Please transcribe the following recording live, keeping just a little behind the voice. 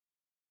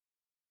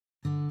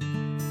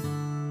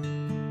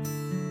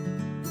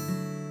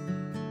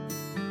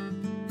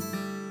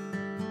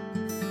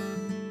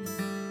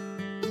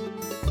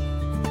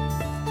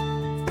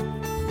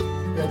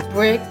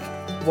Brick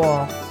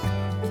Wall,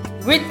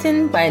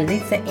 written by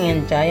Lisa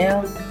and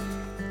JAEL'S,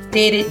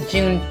 dated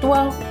June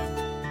 12,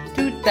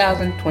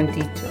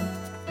 2022.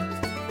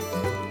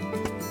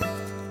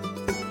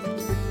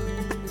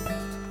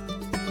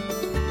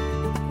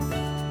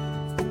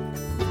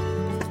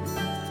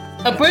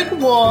 A brick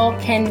wall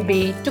can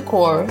be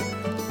decor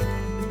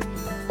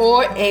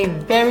or a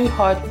very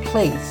hard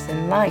place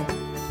in life.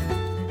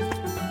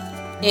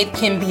 It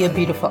can be a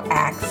beautiful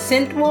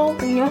accent wall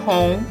in your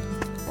home,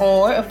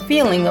 or a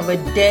feeling of a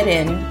dead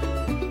end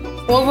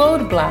or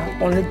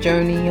roadblock on the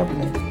journey of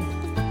living.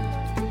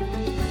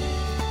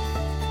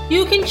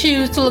 You can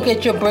choose to look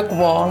at your brick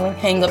wall and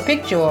hang a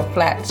picture or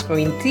flat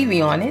screen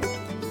TV on it,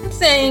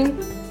 saying,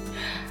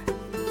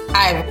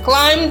 "I've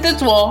climbed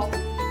this wall.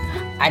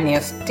 I now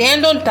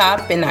stand on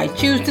top and I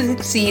choose to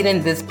succeed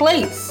in this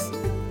place,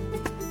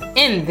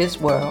 in this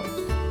world."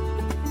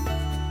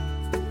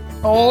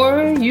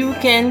 Or you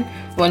can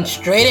run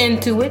straight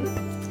into it,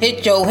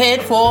 hit your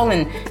head, fall,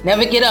 and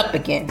never get up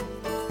again.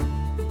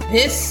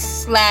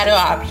 This latter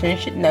option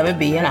should never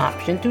be an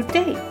option to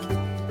take.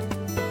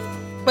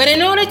 But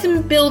in order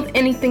to build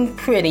anything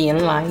pretty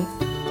in life,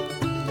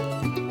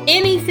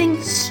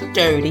 anything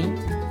sturdy,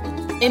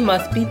 it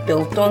must be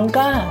built on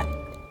God.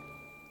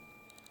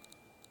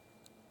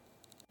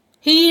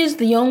 He is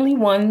the only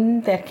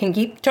one that can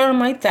keep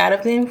termites out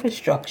of the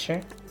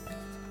infrastructure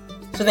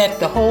so that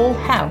the whole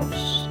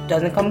house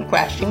doesn't come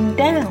crashing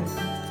down.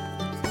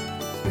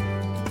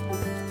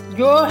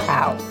 Your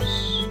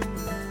house,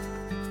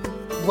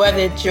 whether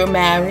it's your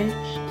marriage,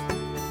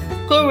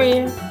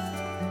 career,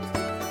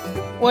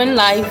 or in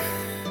life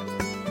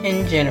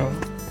in general,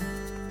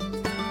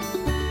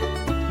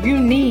 you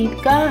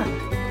need God.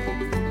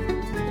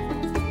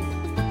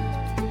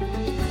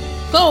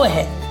 Go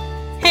ahead,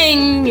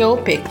 hang your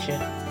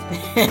picture,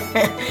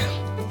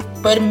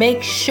 but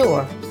make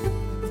sure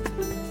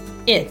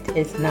it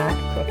is not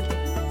crooked.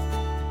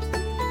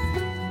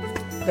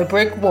 The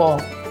Brick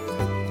Wall,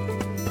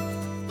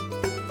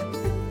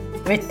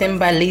 written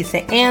by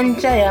Lisa and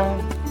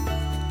JAEL'S,